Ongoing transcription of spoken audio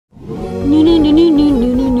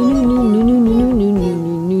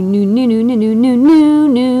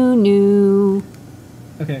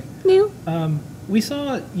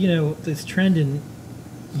you know, this trend in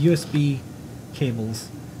USB cables,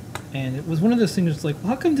 and it was one of those things that's like,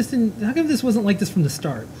 well, how come this wasn't like this from the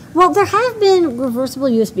start? Well, there have been reversible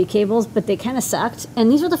USB cables, but they kind of sucked. And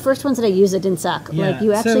these were the first ones that I used that didn't suck. Yeah, like,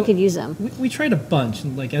 you actually so could use them. We tried a bunch,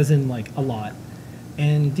 like as in like a lot.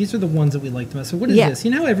 And these are the ones that we liked the most. So what is Yeah. this?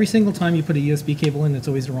 You know how every single time you put a USB cable in, it's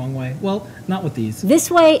always the wrong way? Well, not with these. This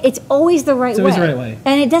way, it's always the right way. It's always the right way.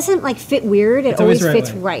 And it doesn't, like, fit weird. It It's always always the right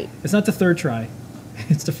fits way. right. It's not the third try.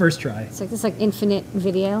 It's the first try. It's like this, like, infinite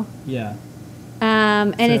video. Yeah.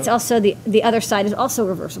 And So- it's also, the other side is also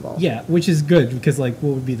reversible. Yeah, which is good because, like,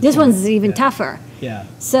 what would be the This point? one's even Yeah. tougher. Yeah.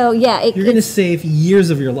 So, yeah. You're going to save years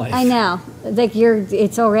of your life. I know. Like,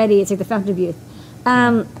 it's like the fountain of youth.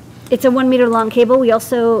 It's a 1 meter long cable. We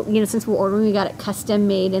also, you know, since we're ordering, we got it custom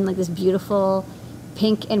made in like this beautiful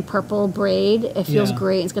pink and purple braid. It feels Yeah.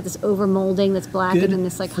 great. It's got this over molding that's black Good and then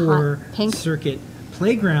this like for hot pink. circuit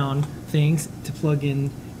playground things to plug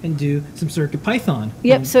in and do some Circuit Python.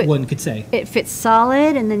 Yep, so one could say. It fits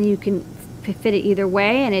solid, and then you can fit it either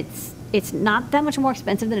way, and it's not that much more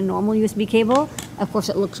expensive than a normal USB cable. Of course,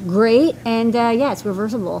 it looks great, and yeah, it's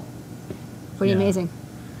reversible. Pretty Yeah. amazing.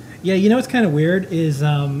 Yeah, you know what's kind of weird is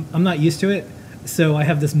I'm not used to it, so I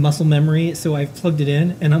have this muscle memory. So I plugged it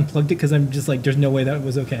in and unplugged it because I'm just like, there's no way that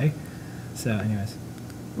was okay. So, anyways,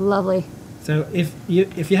 Lovely. so if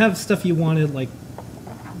you have stuff you wanted like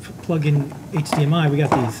plug in HDMI, we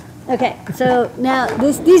got these. Okay, so now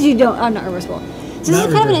these you don't are not reversible. So this Not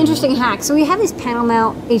is kind of an reversible. interesting hack. So we have these panel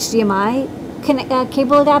mount HDMI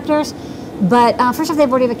cable adapters, but first off, they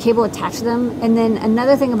already have a cable attached to them, and then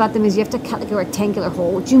another thing about them is you have to cut like a rectangular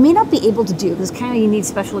hole, which you may not be able to do because kind of you need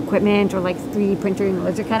special equipment or like 3D printing and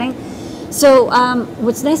laser cutting. So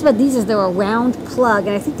what's nice about these is they're a round plug,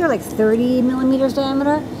 and I think they're like 30 millimeters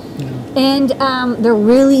diameter, and they're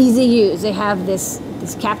really easy to use. They have this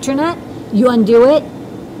capture nut. You undo it,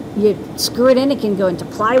 you screw it in. It can go into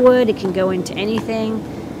plywood. It can go into anything.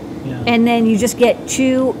 Yeah. And then you just get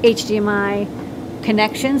 2 HDMI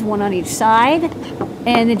connections, one on each side,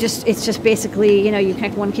 and it's just basically, you know, you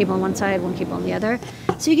connect one cable on one side, one cable on the other.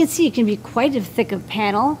 So you can see it can be quite a thick of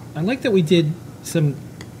panel. I like that we did some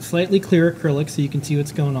slightly clear acrylic so you can see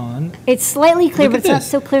what's going on. It's slightly clear, Look but at it's not this.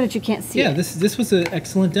 so clear that you can't see Yeah, it. this was an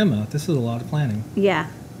excellent demo. This was a lot of planning. Yeah.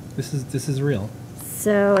 This is real.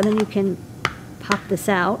 So, and then you can pop this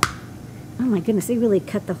out. Oh my goodness, they really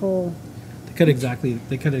cut the whole... They cut it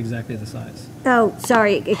exactly the size. Oh,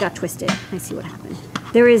 sorry, it got twisted. I see what happened.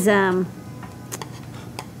 There is, Do you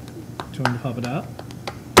want me to pop it out?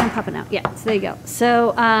 I'm popping out. Yeah, so there you go.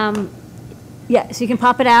 So, yeah, so you can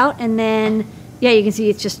pop it out, and then, yeah, you can see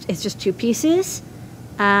it's just 2 pieces.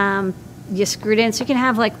 You screw it in, so you can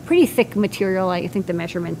have like pretty thick material. I think the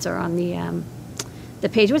measurements are on the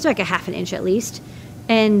page. It's like a 1/2 inch at least,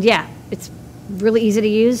 and yeah, it's really easy to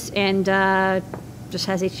use, and just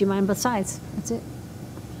has HDMI on both sides. That's it.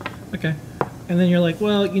 Okay. And then you're like,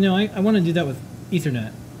 well, you know, I want to do that with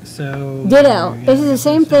Ethernet. So Ditto. yeah, This is the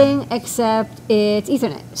same so- thing, except it's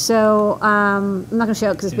Ethernet. So I'm not going to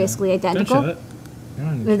show it because it's Yeah. basically identical. Don't show it. You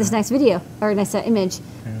don't need to With this show it. nice video or nice image.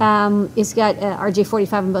 It's got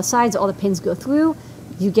RJ45 on both sides. All the pins go through.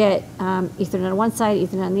 You get Ethernet on one side,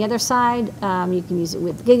 Ethernet on the other side. You can use it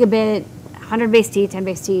with gigabit, 100 base T, 10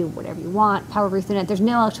 base T, whatever you want. Power over Ethernet. There's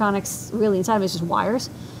no electronics really inside of it. It's just wires.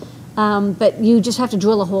 But you just have to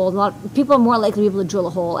drill a hole. A lot of people are more likely to be able to drill a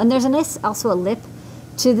hole. And there's also a lip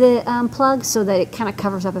to the plug so that it kind of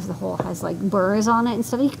covers up if the hole has like burrs on it and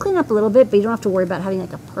stuff. You can clean it up a little bit, but you don't have to worry about having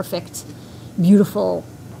like a perfect, beautiful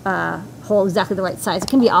hole exactly the right size. It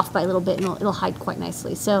can be off by a little bit and it'll hide quite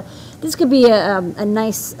nicely. So this could be a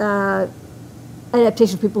nice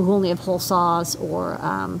adaptation for people who only have hole saws or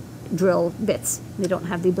drill bits. They don't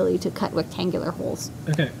have the ability to cut rectangular holes.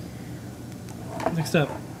 Okay. Next up,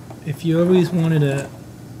 if you always wanted a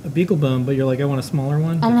Beagle Bone, but you're like, I want a smaller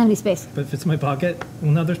one, I don't have any space. but it fits in my pocket,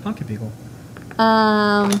 well, now there's Pocket Beagle.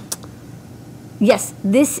 Yes,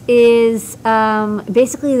 this is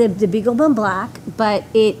basically the Beagle Bone Black, but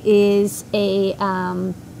it is a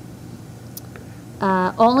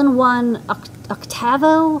all-in-one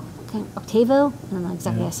Octavo. I don't know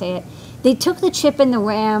exactly how to say it. They took the chip and the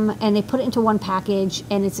RAM and they put it into one package,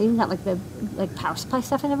 and it's even got like the power supply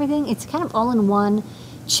stuff and everything. It's kind of all-in-one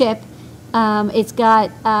chip. It's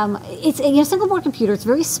got it's a single board computer. It's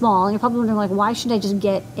very small, and you're probably wondering like, why should I just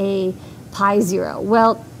get a Pi Zero?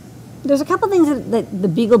 Well, there's a couple things that the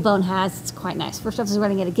Beagle Bone has. It's quite nice. First off, it's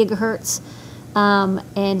running at a gigahertz,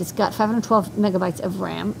 and it's got 512 megabytes of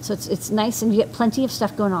RAM, so it's nice, and you get plenty of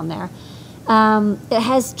stuff going on there. It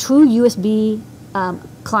has true USB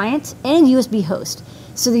client and USB host.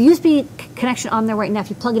 So the USB connection on there right now, if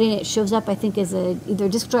you plug it in, it shows up, I think, as either a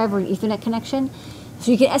disk drive or an Ethernet connection.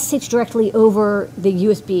 So you can SSH directly over the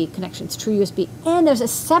USB connection. It's true USB. And there's a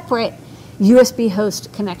separate USB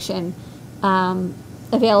host connection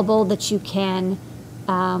available that you can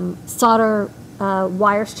solder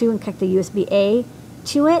wires to and connect the USB-A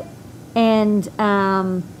to it, and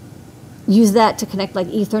use that to connect like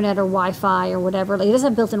Ethernet or Wi-Fi or whatever. Like, it doesn't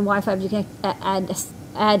have built-in Wi-Fi, but you can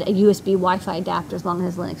add a USB Wi-Fi adapter as long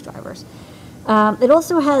as it has Linux drivers. It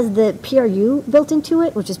also has the PRU built into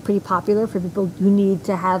it, which is pretty popular for people who need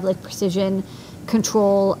to have like precision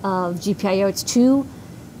control of GPIO. It's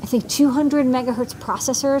 200 megahertz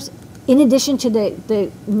processors. In addition to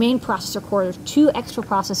the main processor core, there's 2 extra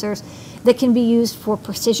processors that can be used for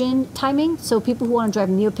precision timing. So people who want to drive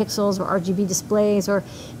NeoPixels or RGB displays or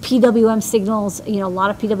PWM signals, a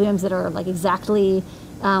lot of PWMs that are like exactly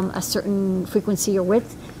a certain frequency or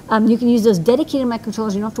width, you can use those dedicated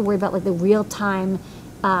microcontrollers. You don't have to worry about like the real-time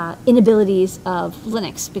inabilities of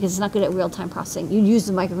Linux, because it's not good at real-time processing. You use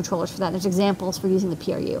the microcontrollers for that. There's examples for using the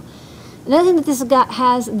PRU. Another thing that this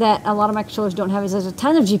has that a lot of microcontrollers don't have is there's a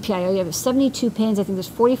ton of GPIO. You have 72 pins. I think there's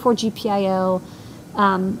 44 GPIO,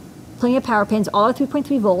 plenty of power pins. All are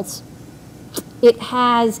 3.3 volts. It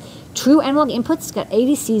has true analog inputs. It's got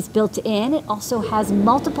ADCs built in. It also has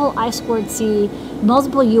multiple I2C,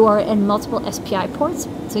 multiple UART, and multiple SPI ports.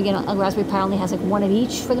 So again, a Raspberry Pi only has like one of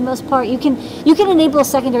each for the most part. You can enable a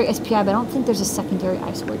secondary SPI, but I don't think there's a secondary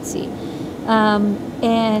I2C. I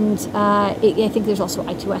think there's also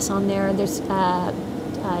I2S on there. There's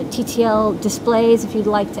TTL displays if you'd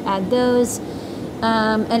like to add those.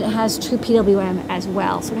 And it has true PWM as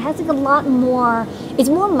well. So it has like a lot more, it's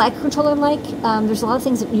more microcontroller-like. There's a lot of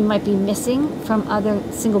things that you might be missing from other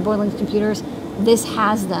single board Linux computers. This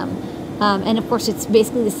has them. And of course, it's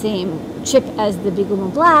basically the same chip as the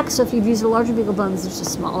BeagleBone Black. So if you've used a larger BeagleBone, it's just a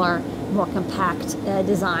smaller, more compact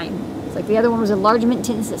design. It's like the other one was a large mint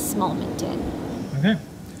tin, this is a small mint tin. Okay.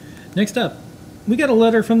 Next up, we got a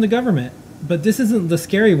letter from the government, but this isn't the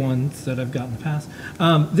scary ones that I've got in the past.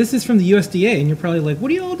 This is from the USDA, and you're probably like,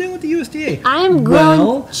 "What are you all doing with the USDA?" I am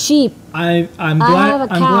growing sheep. I'm glad. I have a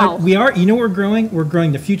cow. I'm glad we are. You know what we're growing? We're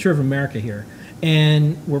growing the future of America here,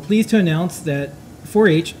 and we're pleased to announce that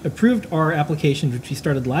 4-H approved our application, which we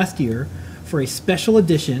started last year, for a special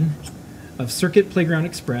edition of Circuit Playground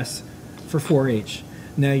Express for 4-H.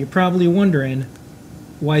 Now you're probably wondering,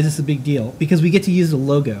 why is this a big deal? Because we get to use the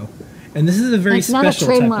logo. And this is a very special not a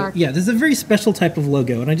trademark. type of, this is a very special type of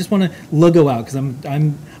logo, and I just want to logo out because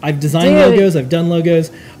I've designed logos, I've done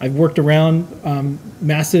logos, I've worked around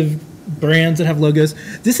massive brands that have logos.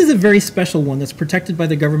 This is a very special one that's protected by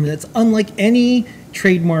the government. That's unlike any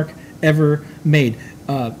trademark ever made.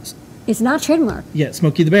 It's not trademark. Yeah,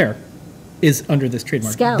 Smokey the Bear is under this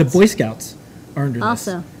trademark. Scouts. The Boy Scouts are under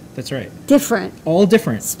Also. this. That's right. Different. All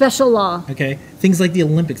different. Special law. Okay, things like the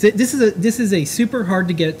Olympics. This is a super hard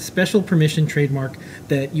to get special permission trademark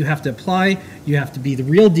that you have to apply. You have to be the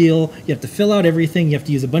real deal. You have to fill out everything. You have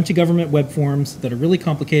to use a bunch of government web forms that are really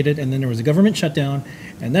complicated. And then there was a government shutdown,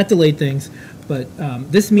 and that delayed things. But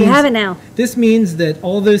this means we have it now. This means that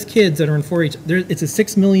all those kids that are in 4-H, it's a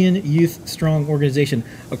 6 million youth strong organization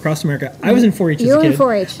across America. I was in 4-H as a kid. You were in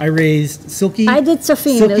 4-H. I raised Silky. I did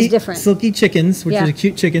Sophie, and it was different. Silky chickens, which are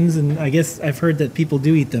cute chickens, and I guess I've heard that people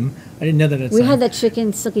do eat them. I didn't know that. We had that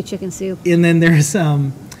silky chicken soup. And then there's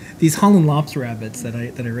these Holland lobster rabbits that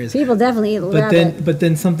I raised. People definitely eat rabbit. But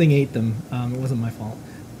then something ate them. It wasn't my fault.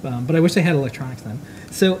 But I wish I had electronics then.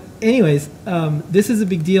 So anyways, this is a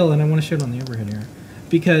big deal, and I want to show it on the overhead here.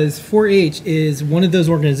 Because 4-H is one of those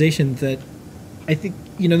organizations that I think,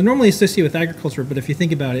 they're normally associated with agriculture, but if you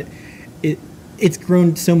think about it, it's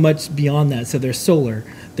grown so much beyond that. So there's solar,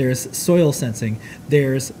 there's soil sensing,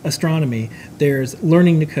 there's astronomy, there's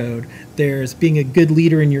learning to code, there's being a good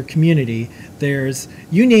leader in your community, there's,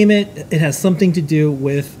 you name it, it has something to do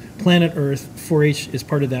with planet Earth. 4-H is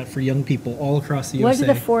part of that for young people all across the USA. What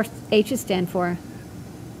do the 4 H's stand for?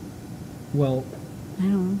 Well, I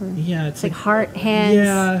don't remember. Yeah, it's like heart, hands.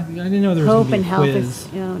 Yeah, I didn't know there was hope gonna be and a health. quiz.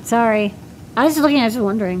 Sorry, I was just looking. I was just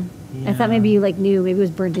wondering. Yeah. I thought maybe you knew. Maybe it was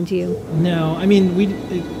burned into you. No, I mean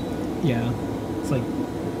it's like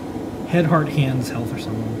head, heart, hands, health, or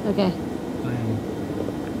something. Okay. I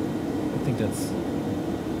think that's.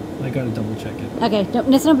 I got to double check it. Okay, no,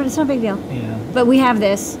 it's not a big deal. Yeah. But we have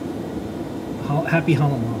this. Happy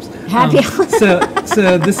Holland Lobs. Happy. So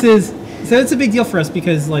it's a big deal for us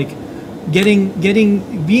because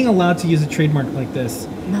being allowed to use a trademark like this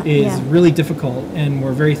is Yeah. really difficult, and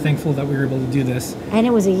we're very thankful that we were able to do this. And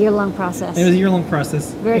it was a year-long process. It was a year-long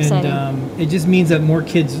process. Very exciting. And it just means that more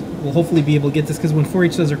kids will hopefully be able to get this, because when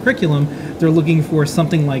 4-H does their curriculum, they're looking for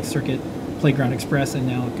something like Circuit Playground Express, and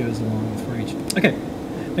now it goes along with 4-H. Okay,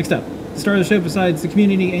 next up. The star of the show, besides the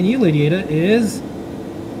community and you, Lady Ada, is...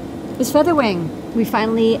 It's Featherwing. We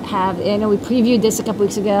finally have, I know we previewed this a couple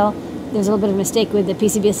weeks ago. There's a little bit of a mistake with the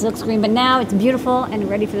PCB silkscreen, but now it's beautiful and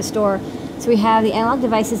ready for the store. So we have the analog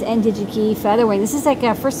devices and DigiKey Featherwing. This is like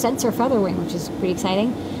a first sensor Featherwing, which is pretty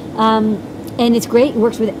exciting. And it's great. It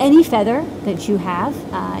works with any feather that you have,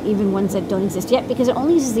 even ones that don't exist yet, because it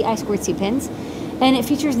only uses the I2C pins. And it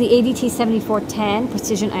features the ADT7410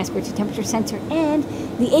 precision I2C temperature sensor and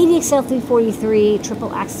the ADXL343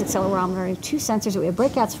 triple axis accelerometer, 2 sensors that we have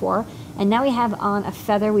breakouts for. And now we have on a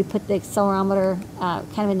feather, we put the accelerometer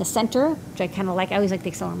kind of in the center, which I kind of like. I always like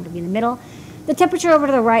the accelerometer to be in the middle. The temperature over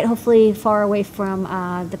to the right, hopefully far away from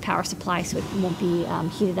the power supply, so it won't be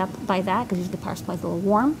heated up by that, because usually the power supply is a little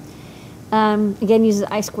warm. Again, uses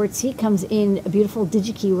I2C, comes in a beautiful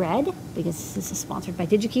DigiKey red, because this is sponsored by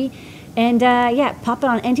DigiKey. And yeah, pop it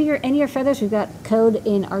on any of your feathers. We've got code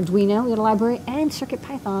in Arduino, we got a library, and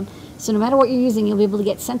CircuitPython. So no matter what you're using, you'll be able to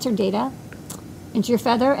get sensor data into your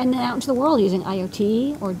feather and then out into the world using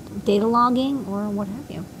IoT or data logging or what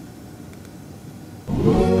have you.